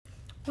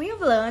We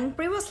have learned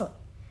previously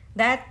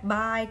that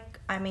by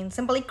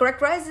simply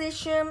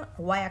characterization,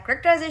 via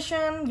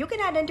characterization, you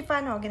can identify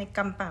an organic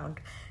compound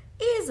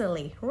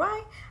easily,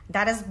 right?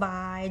 That is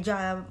by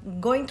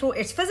going through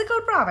its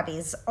physical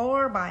properties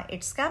or by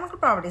its chemical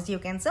properties. You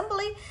can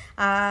simply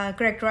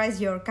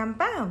characterize your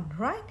compound,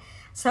 right?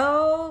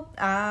 So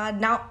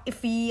now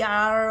if we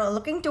are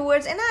looking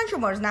towards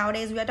enantiomers,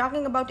 nowadays we are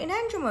talking about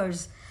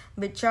enantiomers,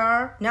 which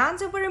are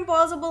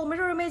non-superimposable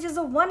mirror images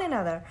of one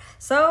another.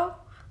 So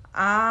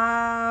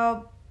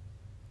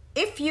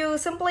if you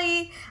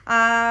simply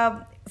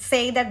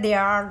say that they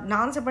are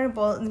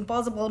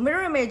non-superimposable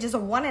mirror images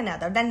of one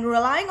another, then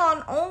relying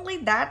on only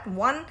that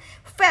one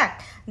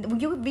fact,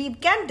 we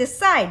can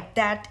decide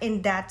that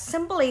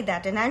simply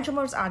that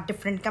enantiomers are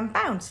different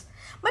compounds.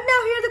 But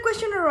now here the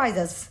question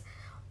arises: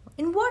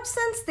 in what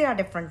sense they are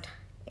different?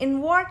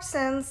 In what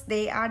sense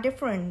they are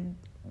different?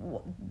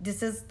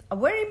 This is a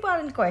very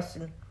important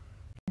question.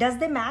 Does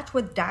they match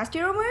with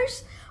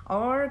diastereomers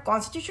or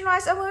constitutional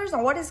isomers?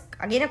 Or what is,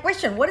 again, a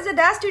question: what is a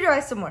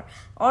diastereoisomer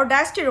or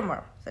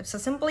diastereomer? So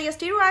it's simply a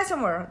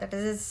stereoisomer. That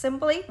is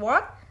simply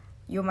what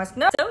you must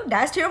know. So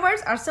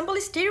diastereomers are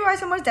simply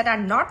stereoisomers that are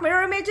not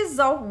mirror images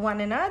of one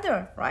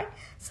another, right?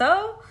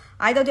 So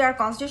either they are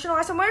constitutional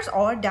isomers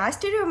or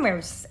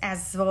diastereomers,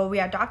 as we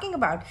are talking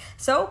about.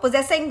 So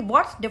possessing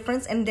what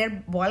difference in their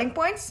boiling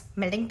points,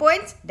 melting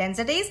points,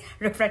 densities,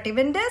 refractive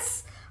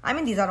index.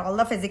 These are all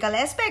the physical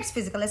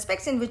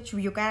aspects in which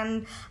you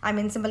can,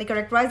 simply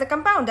characterize the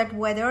compound, that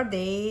whether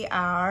they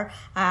are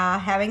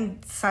having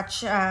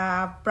such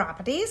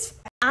properties.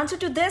 Answer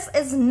to this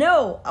is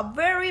no, a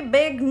very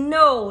big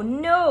no,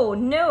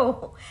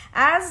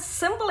 as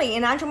simply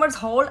enantiomers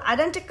hold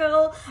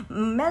identical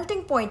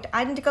melting point,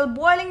 identical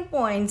boiling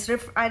points,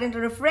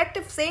 identical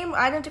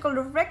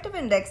refractive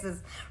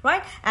indexes,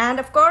 right? And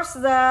of course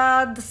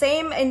the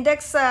same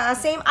index,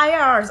 same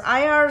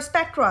IR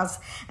spectra,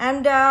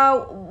 and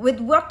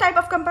with what type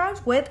of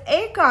compounds? With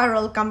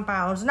achiral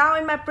compounds. Now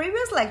in my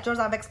previous lectures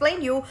I've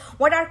explained you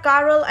what are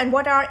chiral and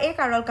what are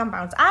achiral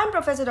compounds. I am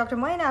Professor Dr.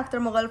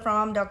 Mchem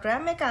from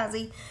Dr.Mchem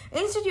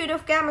Institute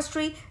of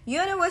Chemistry,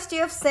 University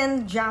of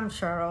St.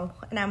 Jamshoro,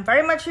 and I'm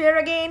very much here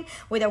again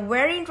with a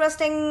very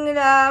interesting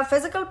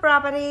physical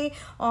property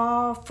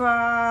of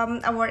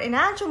our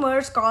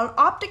enantiomers called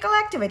optical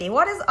activity.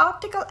 What is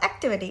optical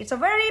activity? It's a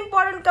very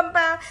important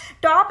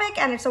topic,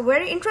 and it's a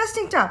very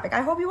interesting topic.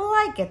 I hope you will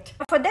like it.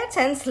 For that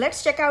sense,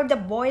 let's check out the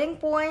boiling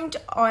point,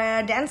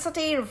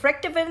 density,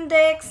 refractive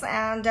index,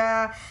 and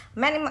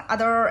many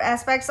other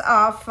aspects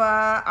of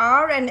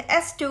R and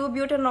S2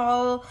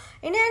 butanol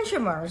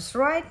enantiomers.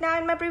 Right now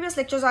in my previous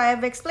lectures I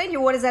have explained you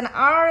what is an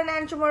R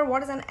enantiomer,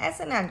 what is an S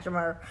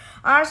enantiomer.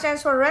 R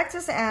stands for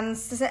rhexis and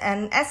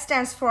S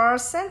stands for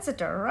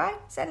sensiter, right?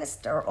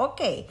 Sinister.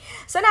 Okay,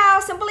 so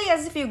now simply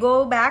as if you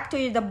go back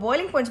to the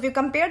boiling points, if you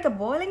compare the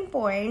boiling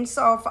points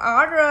of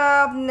R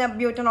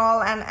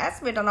butanol and S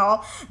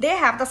butanol, they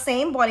have the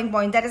same boiling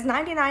point, that is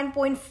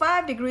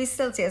 99.5 degrees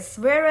Celsius,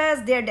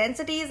 whereas their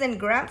densities in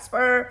grams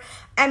per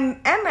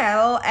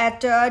ml at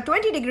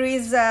 20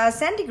 degrees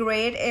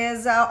centigrade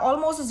is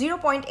almost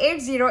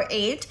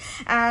 0.808,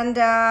 and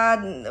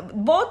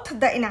both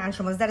the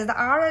enantiomers, that is the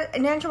R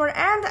enantiomer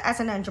and the S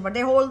enantiomer,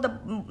 they hold the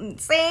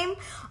same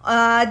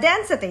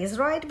densities,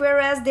 right?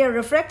 Whereas their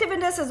refractive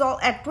index is all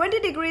at 20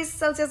 degrees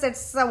Celsius,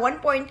 it's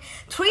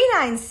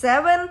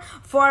 1.397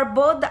 for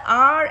both the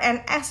R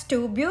and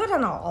S2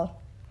 butanol.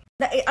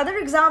 The other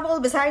example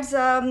besides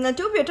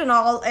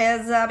 2-butanol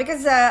is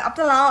because up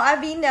till now I've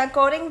been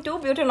quoting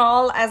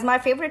 2-butanol as my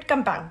favorite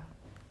compound.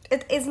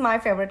 It is my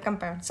favorite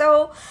compound.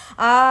 So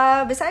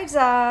besides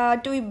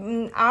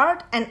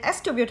 2R and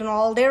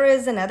S2-butanol, there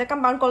is another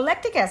compound called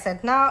lactic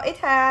acid. Now it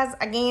has,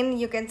 again,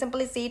 you can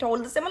simply see it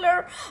holds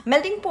similar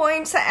melting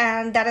points,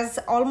 and that is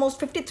almost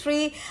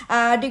 53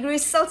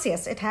 degrees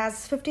Celsius. It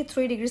has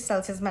 53 degrees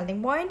Celsius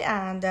melting point,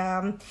 and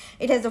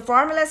it has the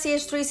formula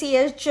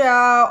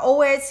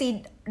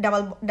CH3CHOH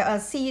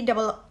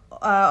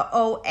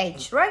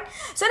OH, right?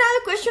 So now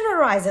the question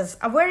arises,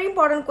 a very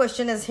important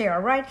question is here,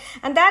 right?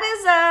 And that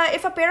is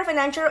if a pair of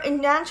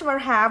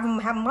enantiomer have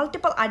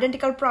multiple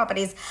identical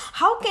properties,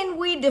 how can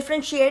we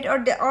differentiate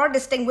or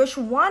distinguish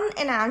one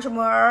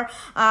enantiomer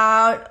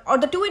or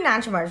the two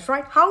enantiomers,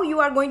 right? How you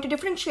are going to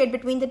differentiate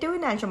between the two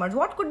enantiomers?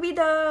 What could be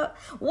the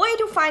way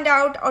to find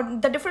out or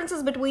the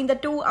differences between the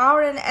two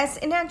R and S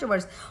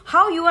enantiomers?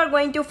 How you are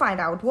going to find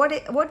out?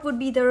 What would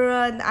be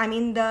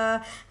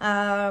the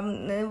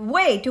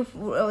way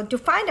to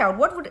find out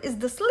what is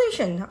the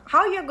solution,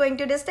 how you're going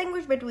to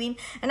distinguish between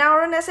an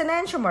R and S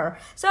enantiomer.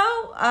 So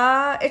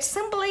it's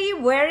simply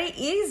very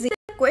easy.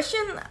 The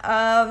question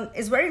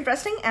is very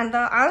interesting, and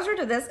the answer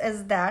to this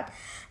is that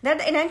the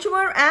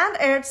enantiomer and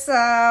its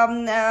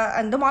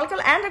and the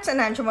molecule and its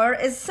enantiomer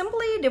is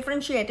simply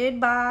differentiated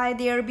by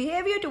their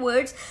behavior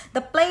towards the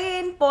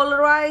plane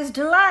polarized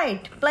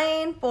light.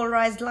 Plane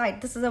polarized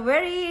light. This is a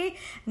very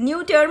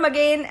new term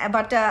again,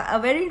 but a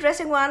very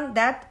interesting one.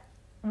 That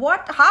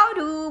how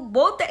do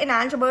both the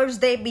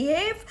enantiomers they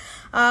behave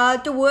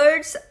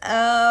towards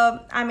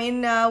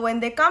when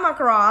they come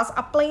across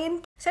a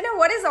plane So now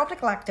what is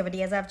optical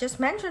activity? As I've just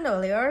mentioned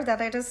earlier,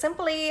 that it is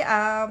simply,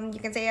 you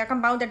can say, a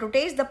compound that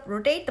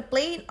rotate the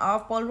plane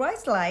of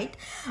polarized light.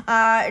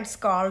 It's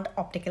called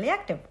optically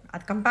active. A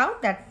compound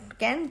that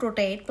can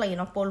rotate plane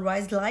of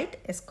polarized light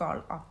is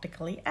called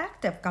optically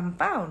active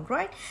compound,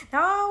 right?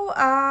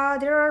 Now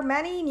there are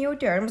many new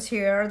terms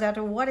here that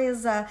what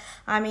is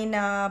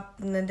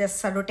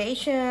this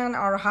rotation,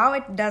 or how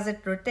it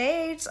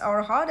rotates,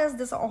 or how does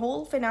this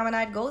whole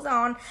phenomenon goes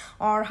on,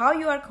 or how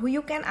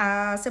you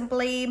can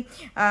simply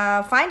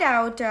find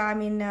out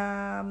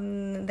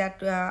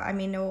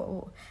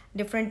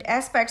different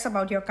aspects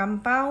about your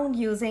compound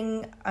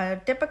using a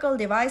typical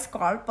device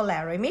called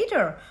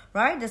polarimeter,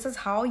 right? This is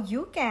how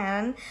you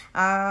can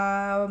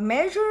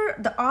measure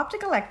the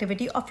optical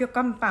activity of your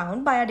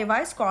compound by a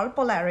device called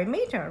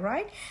polarimeter,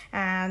 right?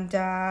 And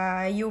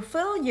you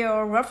fill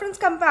your reference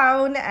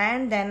compound,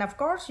 and then of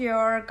course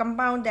your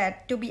compound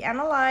that to be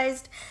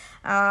analyzed,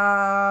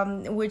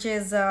 which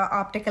is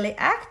optically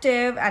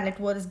active, and it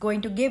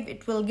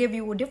will give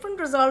you a different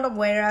result.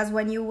 Whereas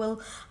when you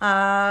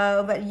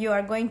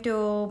are going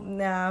to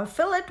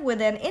fill it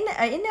with an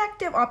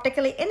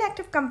optically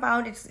inactive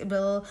compound, it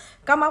will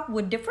come up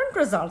with different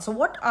results. So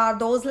what are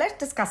those? Let's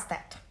discuss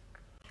that.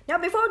 Now,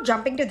 before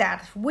jumping to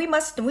that, we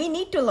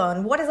need to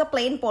learn what is a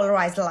plane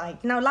polarized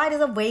light. Now, light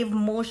is a wave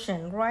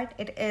motion, right?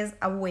 It is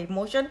a wave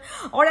motion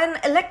or an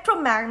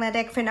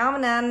electromagnetic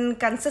phenomenon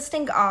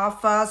consisting of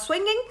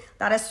swinging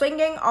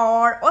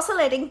or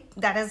oscillating,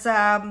 that is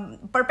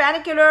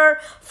perpendicular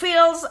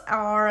fields,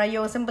 or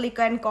you simply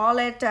can call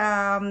it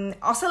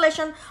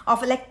oscillation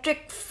of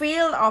electric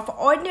field of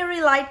ordinary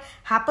light.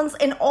 Happens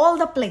in all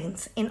the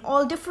planes, in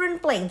all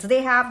different planes.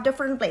 They have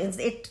different planes.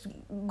 It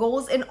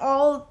goes in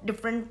all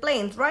different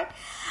planes, right?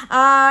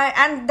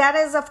 And that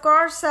is of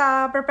course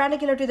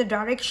perpendicular to the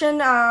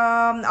direction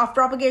of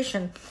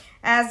propagation,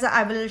 as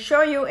I will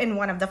show you in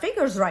one of the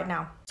figures right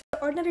now.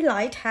 Ordinary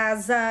light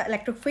has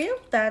electric field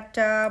that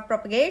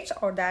propagates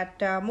or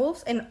that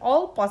moves in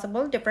all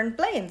possible different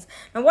planes.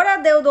 Now, what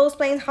are those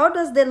planes? How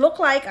does they look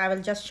like? I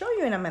will just show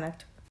you in a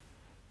minute.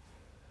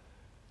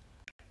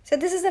 So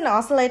this is an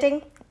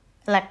oscillating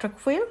electric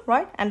field,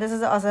 right? And this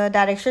is also a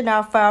direction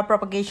of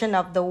propagation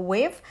of the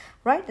wave,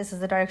 right? This is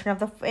the direction of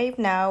the wave.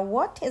 Now,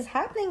 what is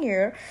happening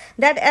here?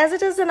 That as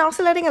it is an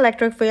oscillating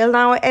electric field,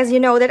 now as you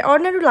know that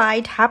ordinary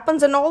light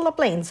happens in all the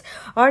planes.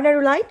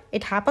 Ordinary light,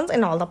 it happens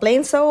in all the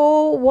planes.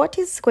 So what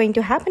is going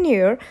to happen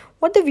here?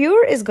 What the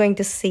viewer is going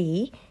to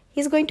see,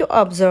 he's going to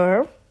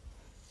observe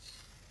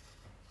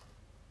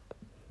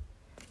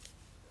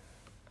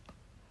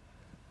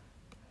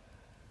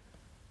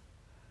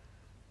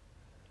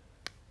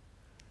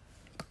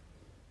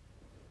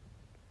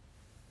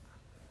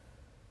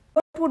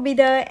would be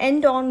the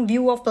end-on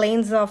view of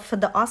planes of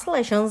the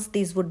oscillations.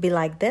 These would be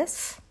like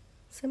this,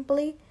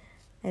 simply,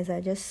 as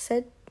I just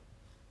said,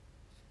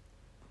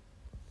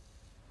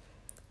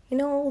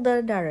 in all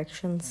the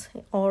directions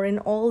or in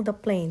all the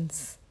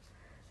planes.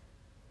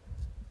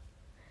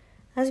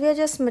 As we are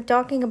just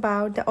talking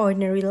about the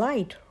ordinary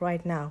light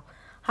right now,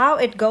 how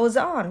it goes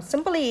on.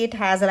 Simply, it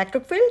has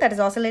electric field that is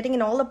oscillating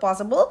in all the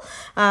possible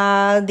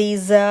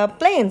these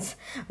planes.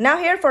 Now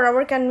here, for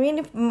my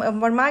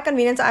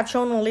convenience, I've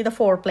shown only the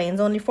 4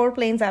 planes. Only 4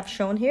 planes I've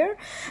shown here.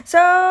 So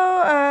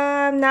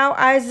now,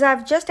 as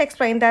I've just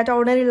explained, that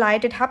ordinary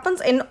light, it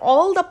happens in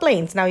all the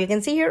planes. Now you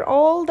can see here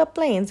all the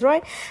planes,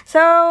 right?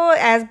 So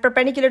as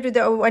perpendicular to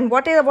the, and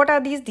what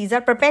are these? These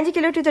are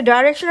perpendicular to the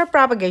direction of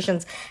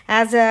propagations,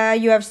 as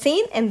you have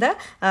seen in the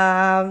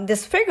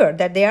this figure,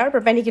 that they are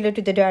perpendicular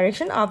to the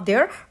direction of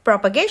their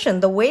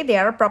propagation, the way they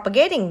are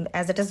propagating.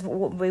 As it is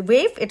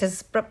wave, it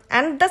is,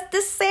 and thus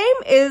this same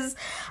is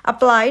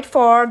applied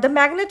for the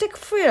magnetic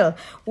field.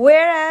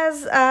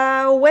 Whereas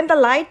when the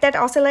light that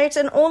oscillates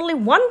in only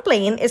one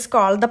plane is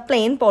called the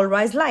plane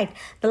polarized light.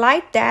 The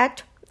light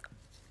that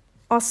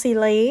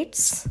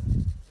oscillates in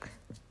only one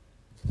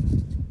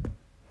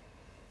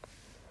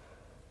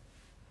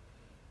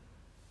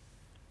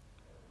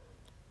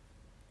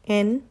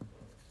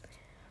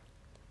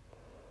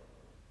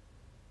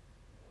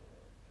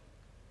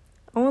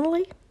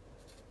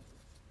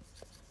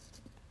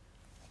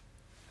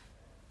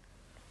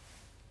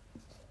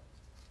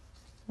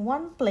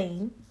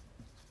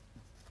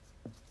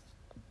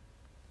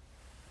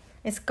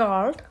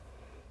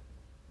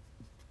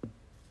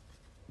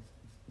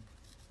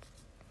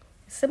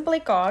plane is simply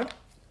called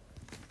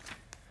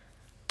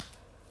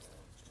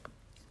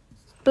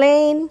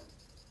plane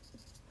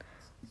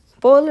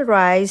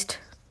polarized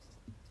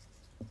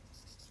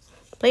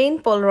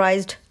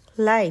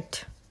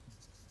light.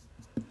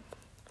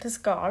 It is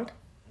called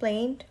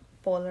plane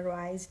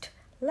polarized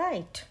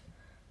light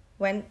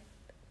when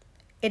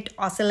it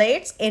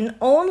oscillates in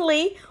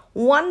only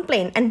one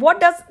plane. And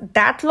what does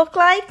that look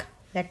like?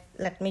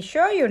 Let me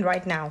show you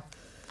right now.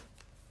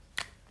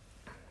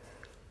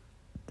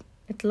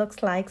 It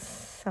looks like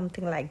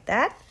something like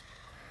that.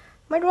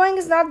 My drawing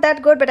is not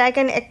that good, but I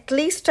can at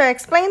least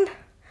explain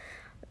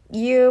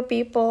you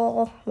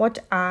people what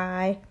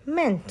I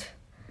meant.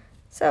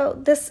 So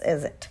this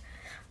is it.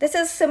 This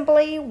is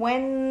simply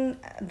when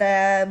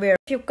if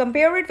you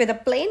compare it with a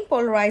plain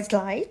polarized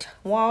light,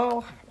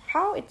 wow,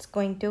 how it's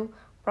going to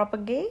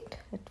propagate.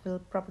 It will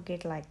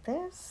propagate like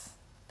this,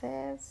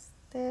 this,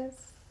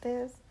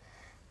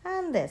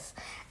 and this.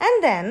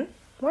 And then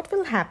what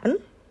will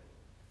happen?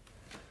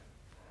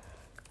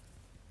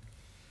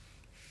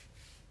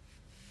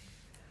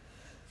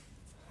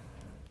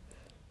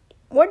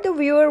 What the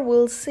viewer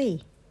will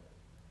see,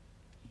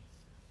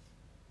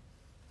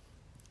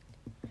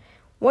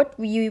 what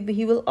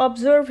he will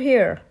observe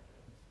here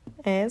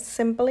is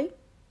simply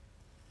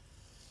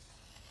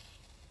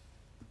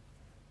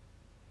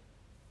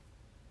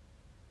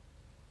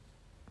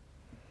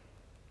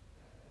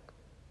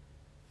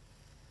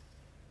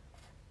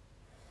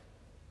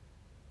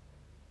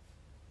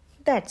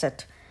that's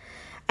it.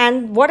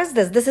 And what is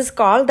this? This is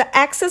called the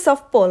axis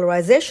of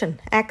polarization.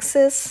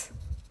 Axis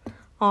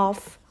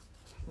of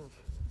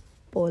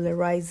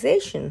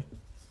polarization.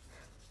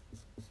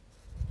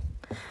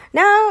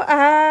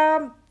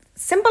 Now,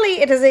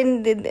 simply it is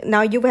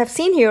now you have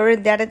seen here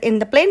that in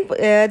the plane,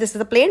 this is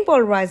the plane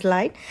polarized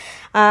light.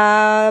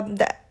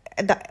 The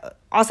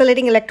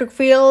oscillating electric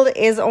field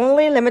is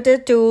only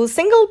limited to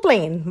single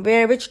plane,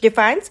 which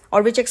defines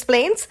or which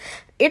explains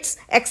its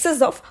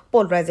axis of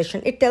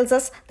polarization. It tells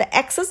us the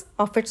axis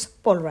of its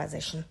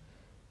polarization.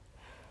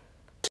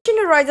 The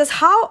question arises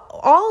how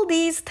all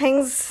these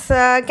things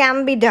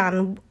can be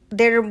done.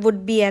 There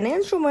would be an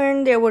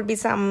instrument, there would be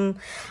some,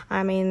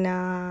 something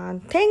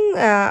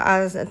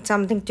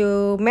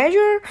to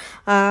measure,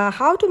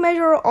 how to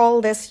measure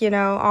all this,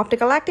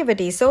 optical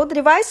activity. So the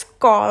device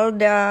called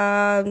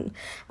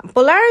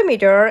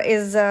polarimeter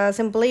is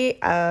simply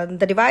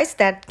the device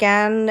that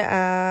can,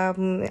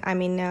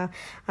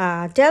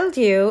 tell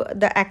you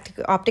the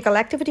optical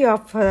activity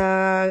of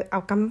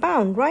a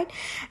compound, right?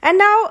 And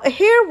now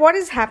here, what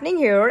is happening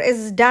here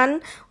is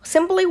done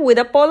simply with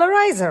a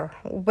polarizer.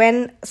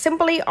 When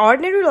simply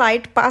ordinary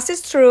light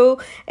passes through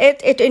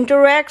it, it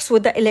interacts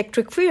with the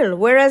electric field,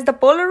 whereas the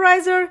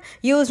polarizer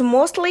used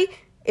mostly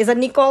is a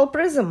nickel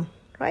prism,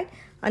 right?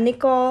 A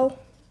nickel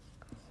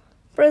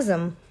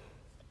prism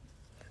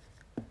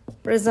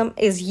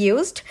is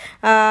used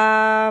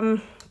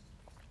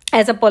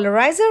as a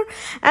polarizer,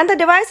 and the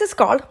device is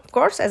called, of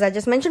course, as I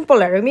just mentioned,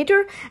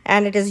 polarimeter,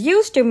 and it is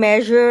used to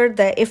measure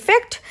the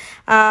effect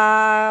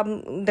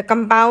the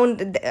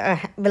compound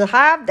will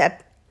have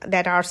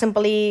that are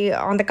simply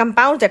on the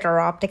compounds that are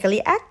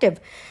optically active,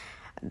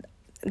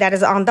 that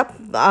is on the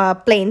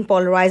plane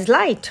polarized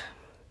light.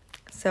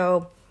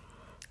 So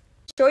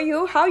show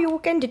you how you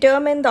can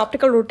determine the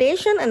optical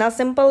rotation in a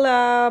simple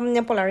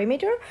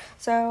polarimeter.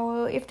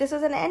 So if this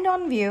is an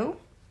end-on view,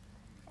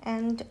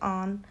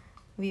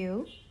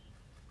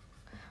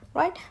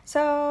 right?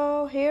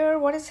 So here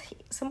what is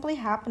simply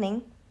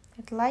happening,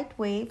 it light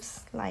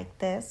waves like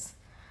this,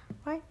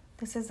 right?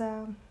 This is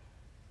a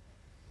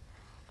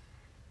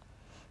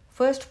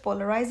first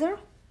polarizer.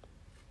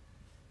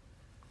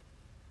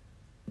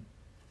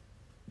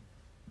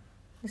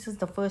 This is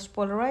the first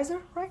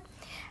polarizer, right?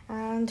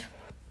 And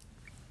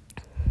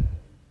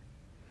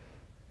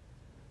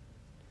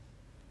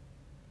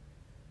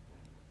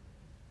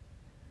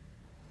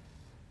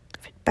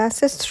if it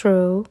passes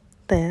through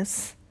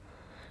this,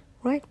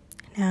 right?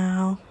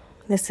 Now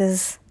this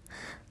is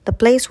the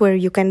place where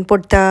you can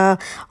put the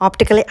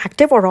optically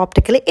active or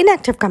optically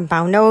inactive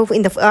compound. Now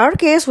in our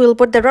case, we'll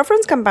put the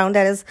reference compound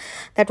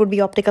that would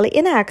be optically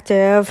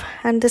inactive,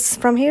 and this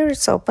from here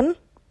it's open,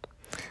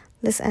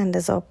 this end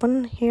is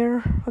open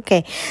here.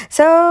 Okay,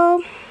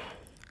 so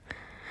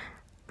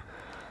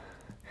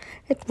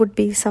it would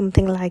be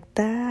something like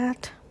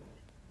that.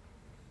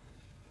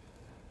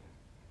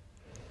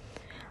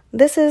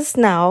 This is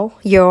now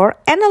your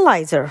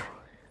analyzer,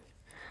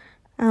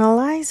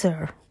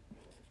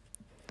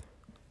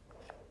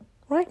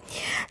 right?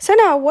 So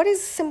now what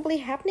is simply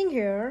happening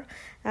here,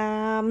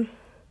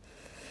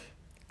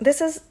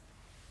 this is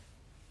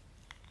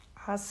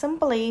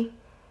simply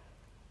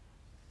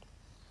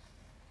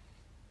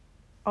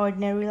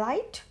ordinary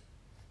light,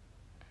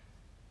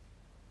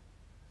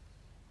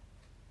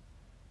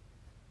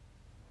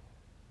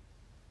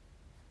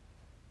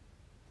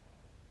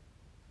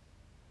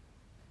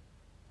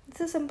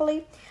 this is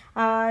simply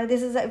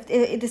this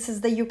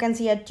is the you can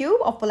see a tube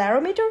of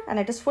polarimeter, and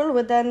it is filled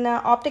with an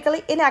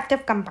optically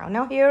inactive compound.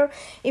 Now here,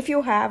 if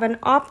you have an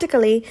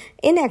optically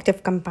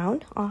inactive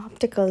compound, I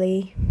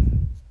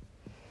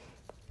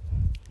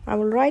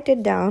will write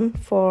it down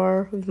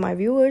for my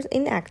viewers,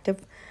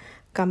 inactive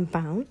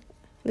compound.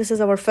 This is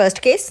our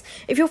first case.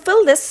 If you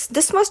fill this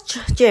much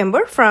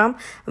chamber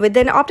with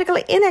an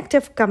optically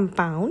inactive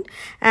compound,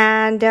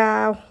 and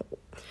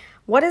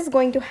what is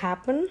going to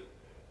happen?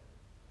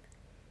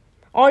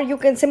 Or you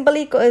can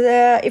simply, you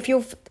can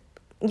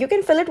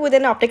fill it with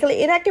an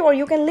optically inactive, or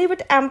you can leave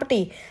it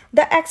empty.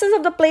 The axis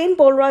of the plane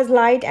polarized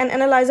light and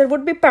analyzer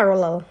would be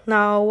parallel.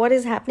 Now, what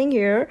is happening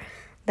here?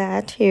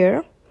 That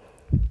here,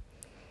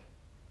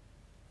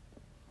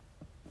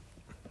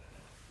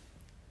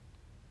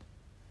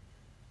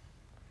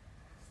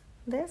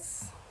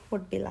 this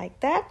would be like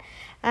that,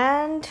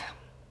 and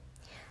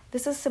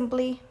This is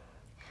simply,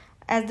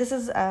 as this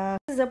is a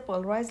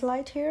polarized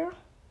light here,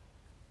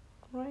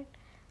 right?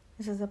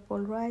 This is a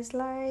polarized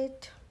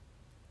light,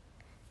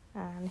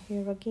 and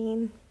here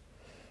again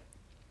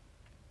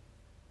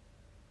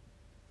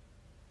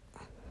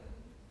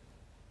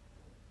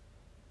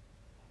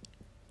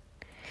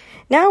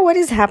now what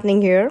is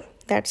happening here,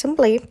 that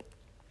simply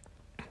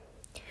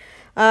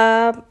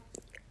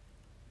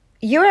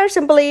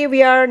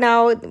we are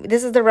now,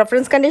 this is the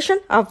reference condition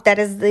of, that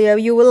is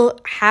the, you will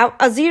have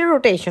a zero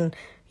rotation,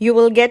 you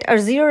will get a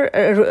zero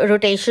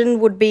rotation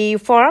would be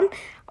formed,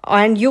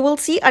 and you will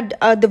see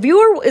the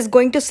viewer is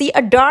going to see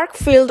a dark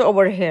field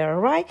over here,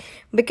 right?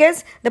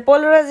 Because the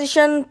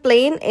polarization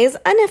plane is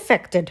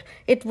unaffected,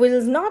 it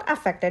will not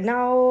affected.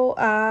 Now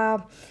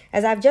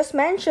as I've just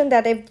mentioned,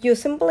 that if you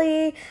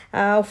simply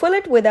fill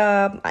it with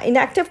a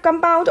inactive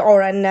compound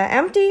or an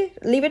empty,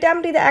 leave it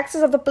empty, the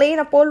axis of the plane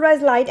of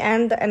polarized light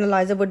and the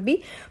analyzer would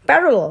be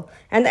parallel,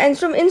 and the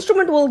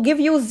instrument will give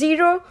you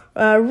zero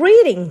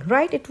reading,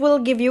 right? It will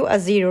give you a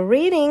zero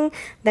reading,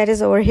 that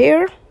is over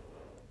here.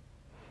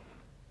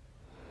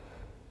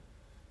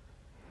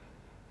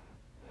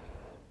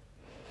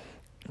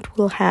 It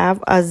will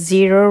have a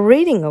zero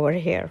reading over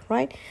here,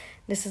 right?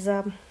 This is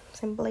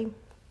simply,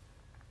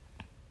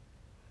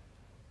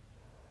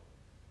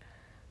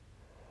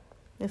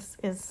 this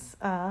is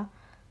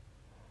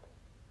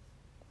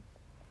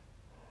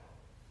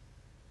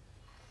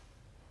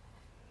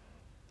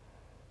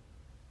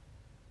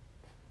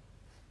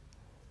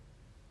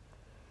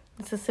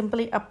this is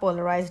simply a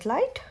polarized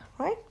light,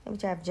 right?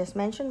 Which I've just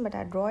mentioned, but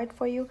I draw it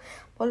for you.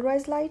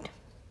 Polarized light.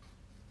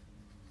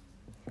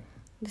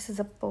 This is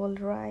a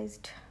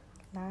polarized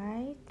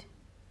light.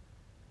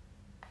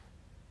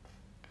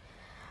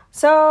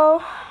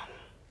 So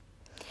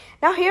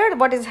now here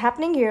what is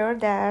happening here,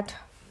 that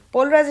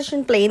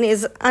polarization plane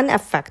is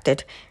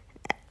unaffected.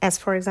 As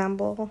for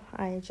example,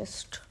 I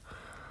just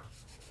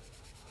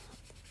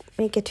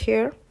make it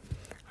here,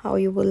 how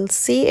you will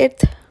see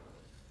it,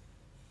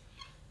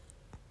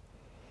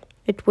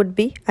 it would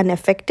be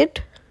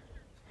unaffected.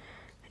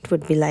 It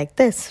would be like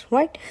this,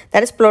 right?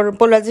 That is,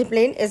 polarization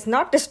plane is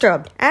not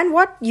disturbed. And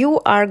what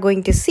you are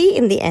going to see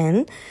in the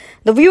end,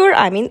 the viewer,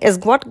 I mean, is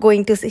what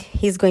going to see,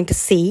 he's going to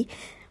see,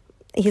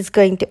 he's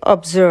going to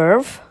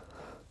observe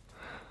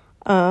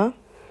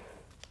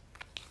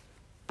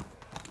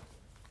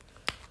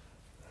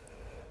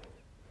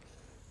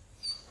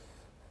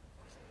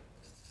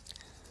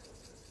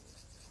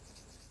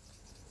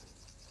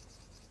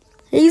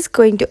he's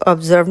going to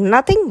observe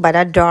nothing but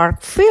a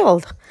dark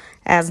field,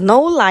 as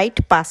no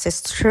light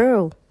passes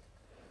through.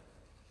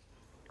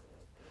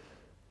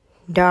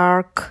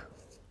 Dark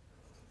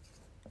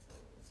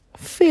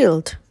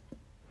field.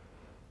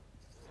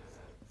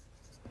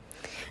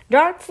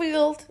 Dark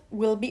field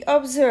will be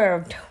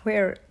observed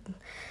where.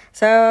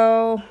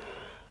 So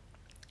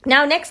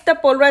now next, the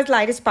polarized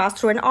light is passed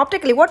through, and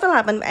optically what will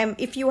happen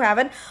if you have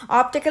an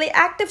optically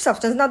active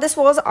substance? Now this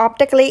was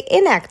optically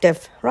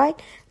inactive, right?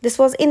 This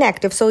was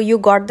inactive, so you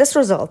got this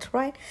result,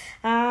 right?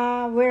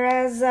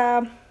 Whereas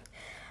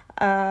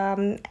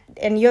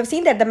and you have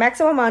seen that the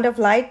maximum amount of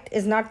light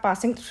is not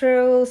passing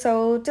through,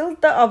 so till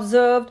the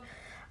observed,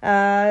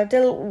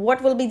 till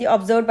what will be the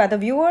observed by the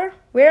viewer.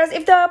 Whereas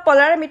if the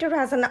polarimeter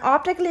has an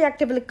optically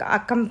active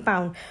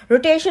compound,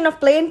 rotation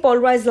of plane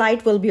polarized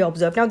light will be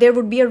observed. Now there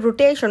would be a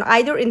rotation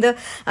either in the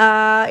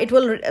it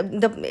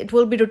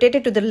will be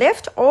rotated to the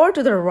left or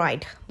to the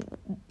right.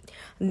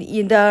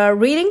 The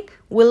reading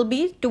will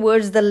be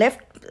towards the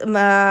left,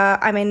 numbers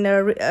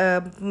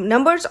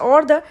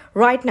or the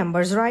right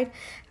numbers, right?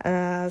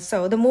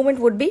 So the movement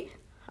would be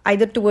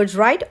either towards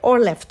right or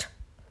left.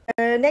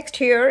 Next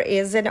here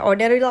is an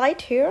ordinary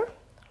light here,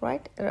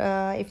 right?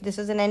 If this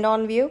is an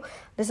end-on view,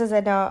 this is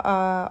an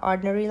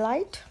ordinary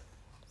light.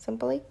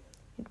 Simply,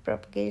 it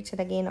propagates in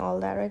again all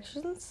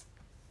directions.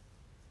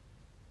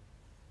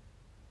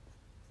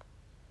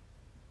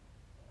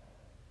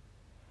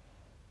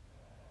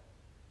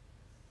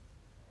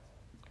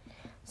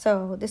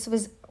 So this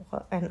was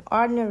an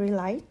ordinary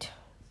light,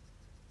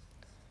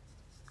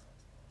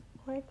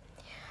 right?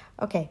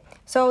 Okay,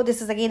 so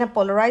this is again a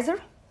polarizer.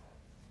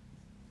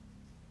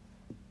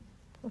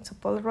 It's a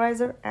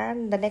polarizer,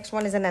 and the next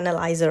one is an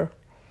analyzer.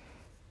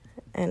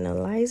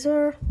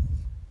 Analyzer.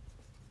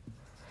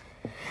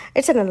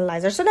 It's an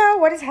analyzer. So now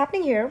what is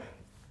happening here?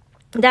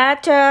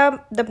 That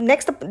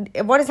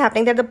what is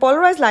happening, that the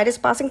polarized light is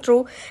passing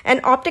through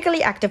an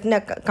optically active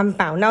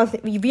compound. Now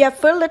we have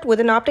filled it with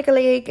an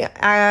optically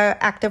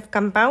active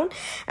compound,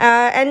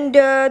 and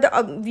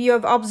we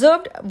have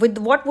observed with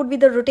what would be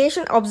the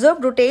rotation.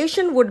 Observed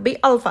rotation would be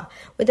alpha,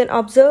 with an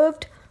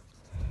observed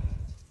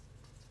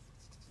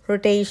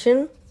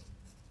rotation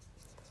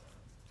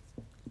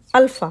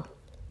alpha.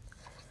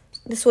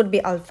 This would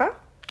be alpha.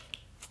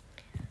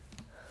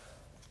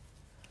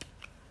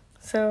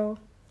 So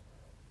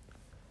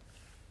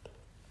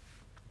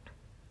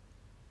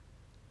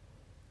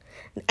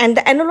and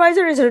the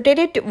analyzer is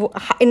rotated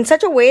in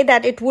such a way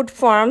that it would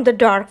form the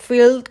dark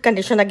field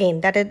condition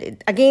again. That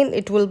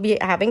it will be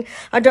having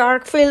a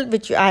dark field,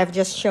 which I have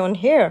just shown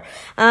here.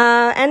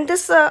 And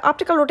this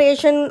optical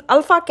rotation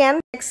alpha can,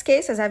 next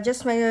case, as I've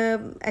just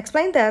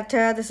explained, that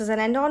this is an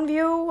end-on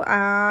view.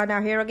 Now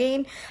here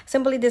again,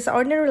 simply this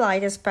ordinary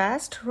light is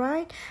passed,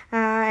 right?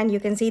 And you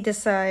can see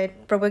this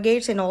it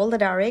propagates in all the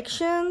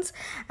directions,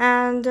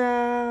 and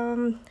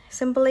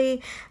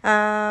simply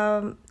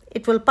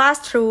it will pass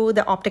through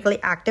the optically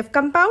active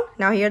compound.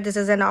 Now here this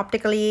is an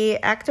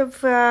optically active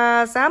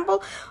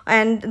sample,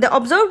 and the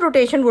observed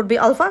rotation would be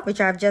alpha, which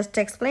I've just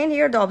explained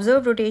here. The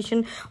observed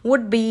rotation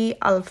would be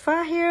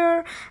alpha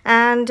here,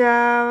 and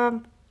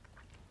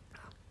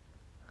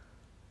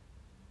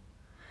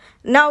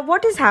now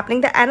what is happening?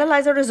 The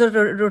analyzer is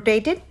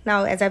rotated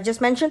now, as I've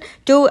just mentioned,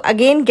 to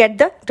again get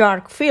the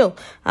dark field.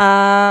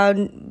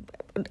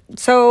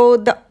 So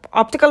the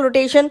optical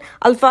rotation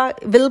alpha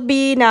will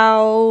be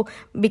now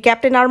be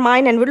kept in our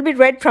mind and will be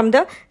read from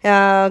the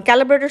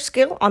calibrated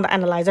scale on the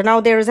analyzer.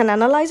 Now there is an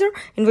analyzer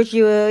in which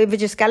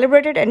is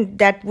calibrated, and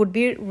that would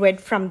be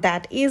read from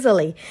that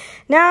easily.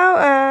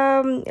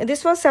 Now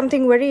this was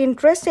something very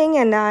interesting,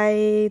 and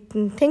I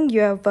think you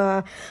have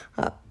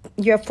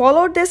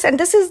followed this, and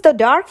this is the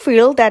dark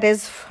field that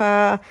is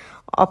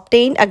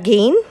obtained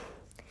again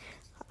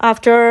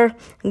after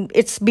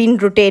it's been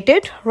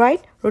rotated,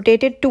 right?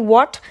 Rotated to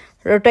what?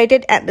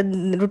 Rotated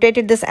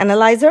this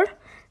analyzer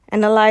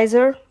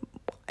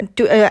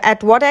to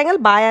at what angle?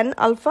 By an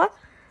alpha,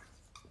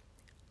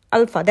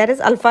 that is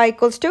alpha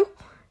equals to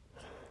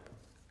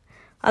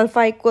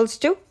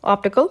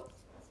optical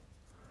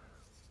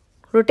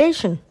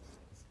rotation.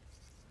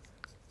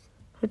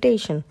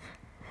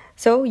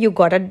 So you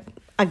got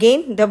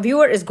again, the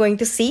viewer is going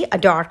to see a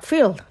dark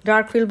field.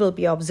 Dark field will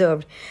be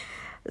observed.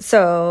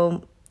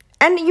 So,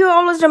 and you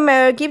always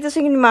keep this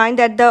in mind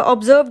that the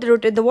observed,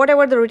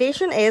 whatever the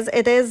rotation is,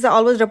 it is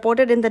always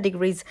reported in the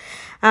degrees.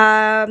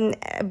 And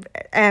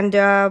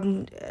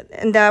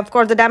of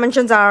course, the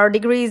dimensions are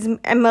degrees,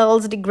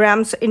 mLs,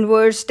 grams,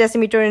 inverse,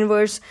 decimeter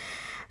inverse.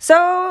 So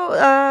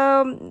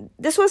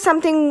this was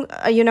something,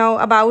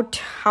 about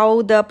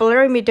how the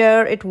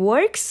polarimeter it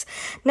works.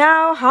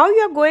 Now, how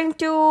you are going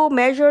to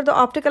measure the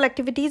optical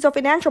activities of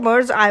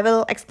enantiomers, I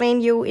will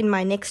explain you in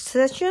my next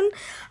session.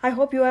 I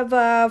hope you have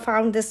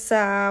found this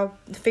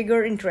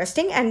figure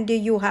interesting, and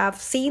you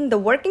have seen the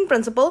working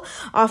principle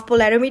of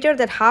polarimeter,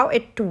 that how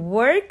it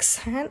works,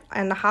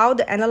 and how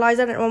the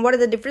analyzer, and what is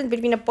the difference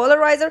between a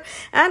polarizer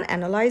and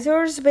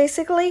analyzers,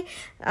 basically.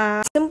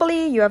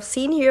 Simply, you have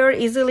seen here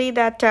easily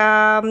that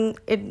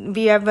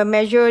we have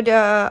measured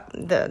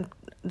the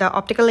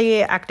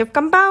optically active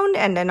compound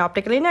and an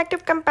optically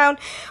inactive compound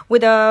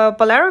with a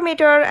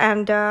polarimeter,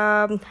 and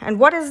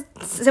what is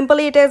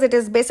simply it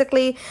is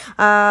basically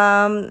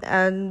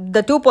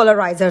the two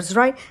polarizers,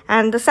 right?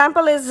 And the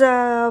sample is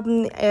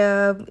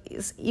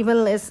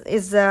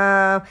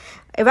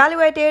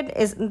evaluated,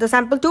 is the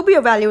sample to be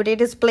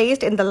evaluated is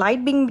placed in the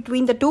light beam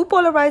between the two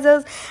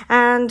polarizers,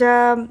 and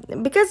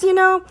because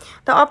the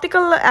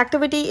optical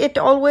activity, it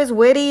always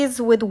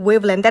varies with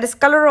wavelength, that is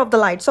color of the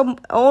light. So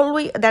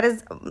that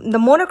is the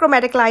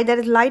monochromatic light, that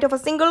is light of a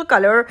single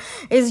color,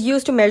 is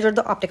used to measure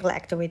the optical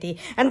activity,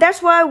 and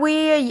that's why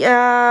we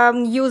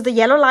use the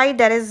yellow light,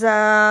 that is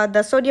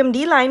the sodium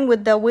D line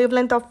with the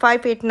wavelength of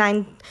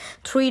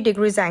 5893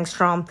 degrees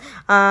angstrom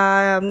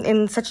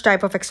in such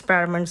type of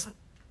experiments.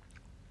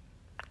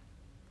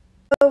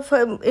 A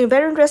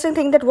very interesting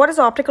thing, that what is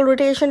optical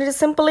rotation? It is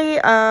simply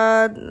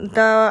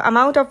the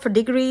amount of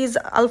degrees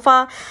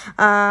alpha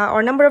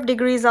or number of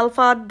degrees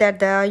alpha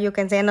that you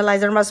can say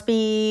analyzer must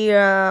be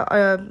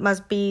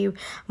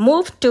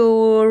moved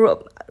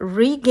to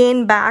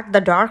regain back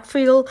the dark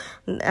field,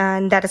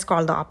 and that is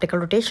called the optical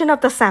rotation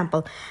of the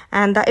sample.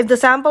 And if the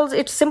samples,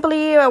 it's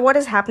simply what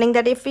is happening,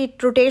 that if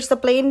it rotates the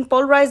plane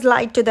polarized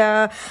light to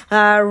the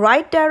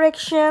right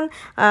direction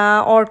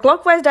or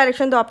clockwise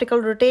direction, the optical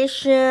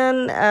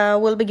rotation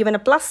will be given a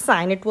plus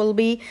sign. It will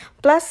be a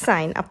plus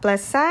sign.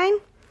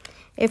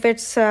 If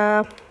it's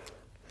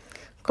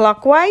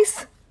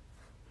clockwise,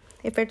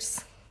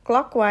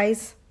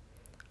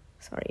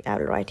 sorry, I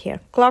will write here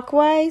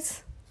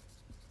clockwise.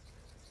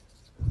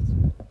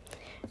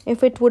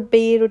 If it would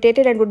be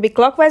rotated and would be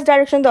clockwise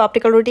direction, the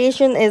optical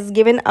rotation is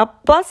given a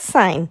plus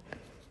sign.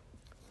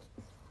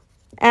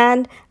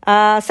 And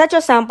such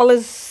a sample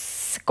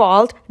is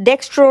called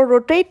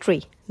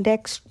dextrorotatory.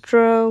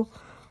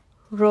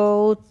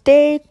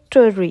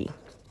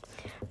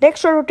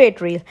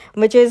 Dextrorotatory,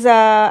 which is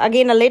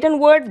again a Latin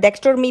word,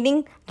 dexter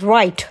meaning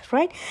right.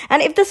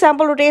 And if the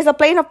sample rotates the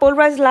plane of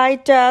polarized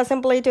light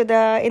simply to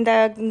in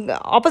the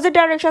opposite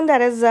direction,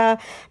 that is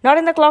not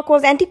in the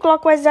clockwise,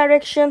 anti-clockwise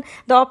direction,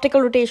 the optical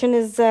rotation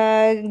is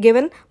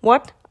given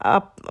what?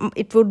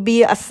 It would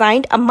be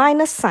assigned a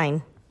minus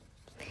sign,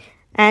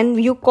 and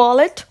you call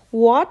it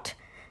what?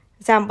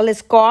 Sample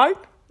is called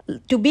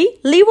to be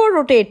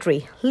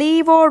levorotatory.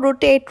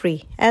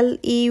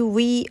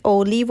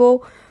 L-E-V-O,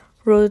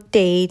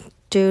 levorotatory.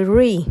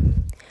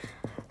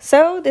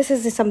 So this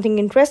is something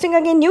interesting.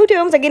 Again, new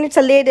terms. Again, it's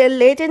a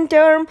Latin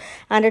term,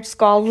 and it's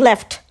called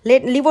left.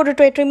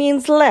 Levorotatory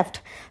means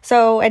left.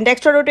 So, and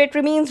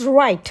dextrorotatory means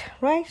right.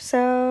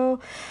 So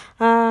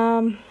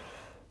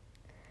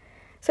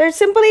it's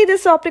simply,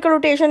 this optical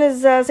rotation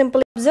is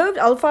simply observed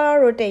alpha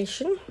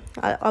rotation.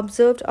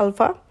 Observed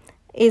alpha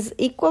is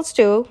equals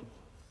to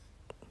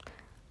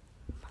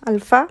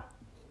alpha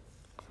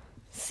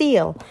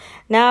CL.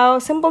 Now,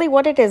 simply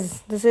what it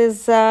is, this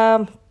is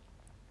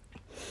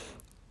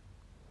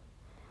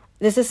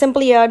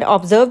simply an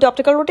observed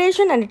optical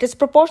rotation, and it is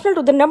proportional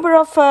to the number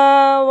of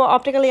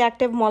optically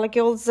active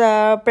molecules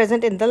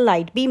present in the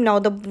light beam.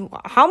 Now,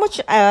 how much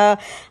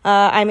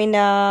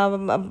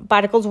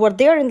particles were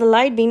there in the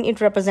light beam, it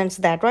represents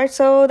that, right?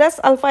 So thus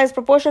alpha is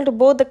proportional to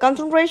both the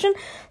concentration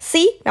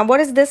C. Now, what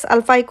is this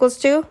alpha equals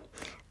to?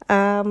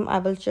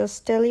 I will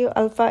just tell you.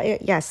 Alpha,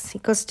 yes,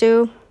 equals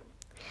to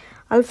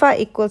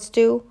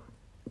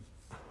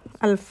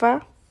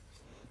alpha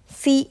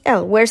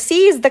CL, where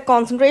C is the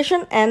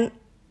concentration and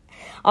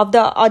of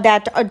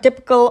that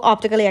typical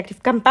optically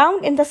active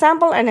compound in the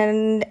sample, and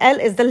then L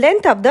is the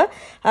length of the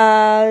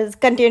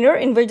container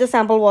in which the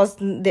sample was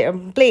there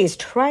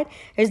placed, right?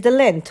 It's the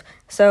length.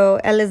 So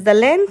L is the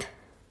length,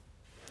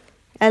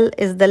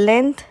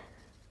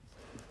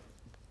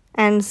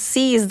 and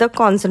C is the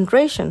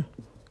concentration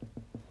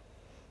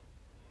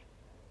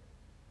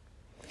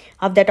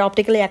of that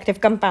optically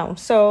active compound.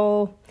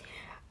 So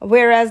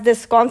whereas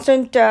this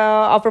constant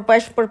of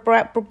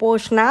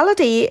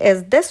proportionality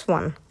is this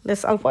one.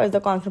 This alpha is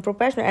the constant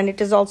proportional, and it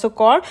is also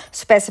called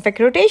specific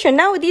rotation.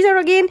 Now, these are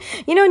again,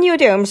 new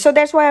terms. So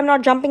that's why I'm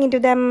not jumping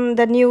into them,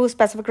 the new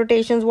specific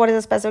rotations. What is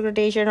a specific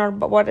rotation or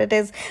what it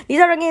is?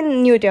 These are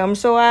again new terms.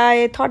 So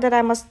I thought that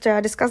I must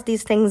discuss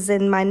these things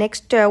in my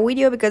next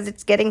video, because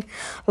it's getting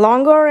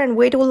longer and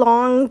way too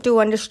long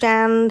to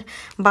understand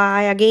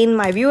by, again,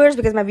 my viewers,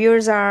 because my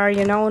viewers are,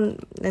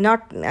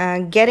 not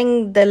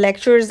getting the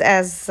lectures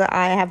as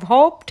I have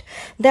hoped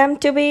them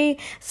to be.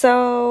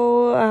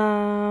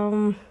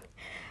 So,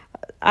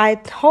 I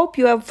hope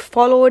you have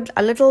followed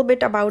a little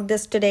bit about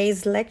this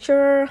today's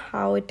lecture,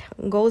 how it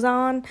goes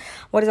on,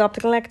 what is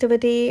optical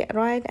activity,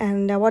 right?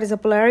 And what is a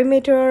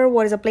polarimeter,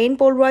 what is a plane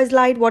polarized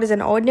light, what is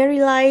an ordinary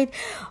light,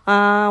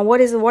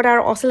 what are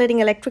oscillating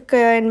electric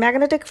and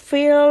magnetic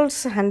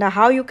fields, and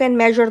how you can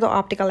measure the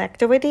optical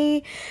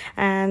activity,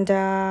 and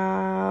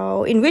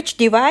in which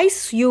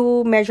device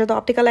you measure the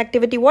optical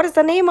activity. What is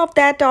the name of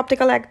that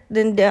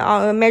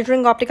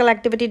measuring optical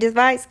activity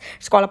device?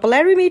 It's called a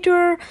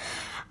polarimeter.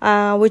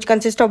 Which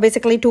consists of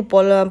basically two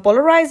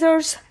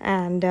polarizers,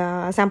 and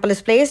a sample is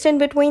placed in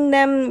between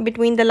them,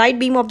 between the light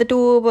beam of the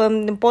two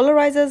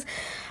polarizers.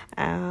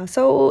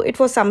 So it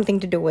was something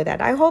to do with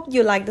that. I hope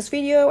you like this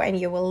video and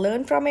you will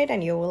learn from it,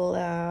 and you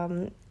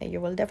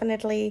will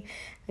definitely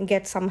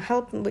get some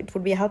help. It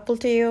would be helpful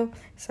to you.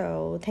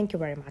 So thank you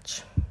very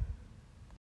much.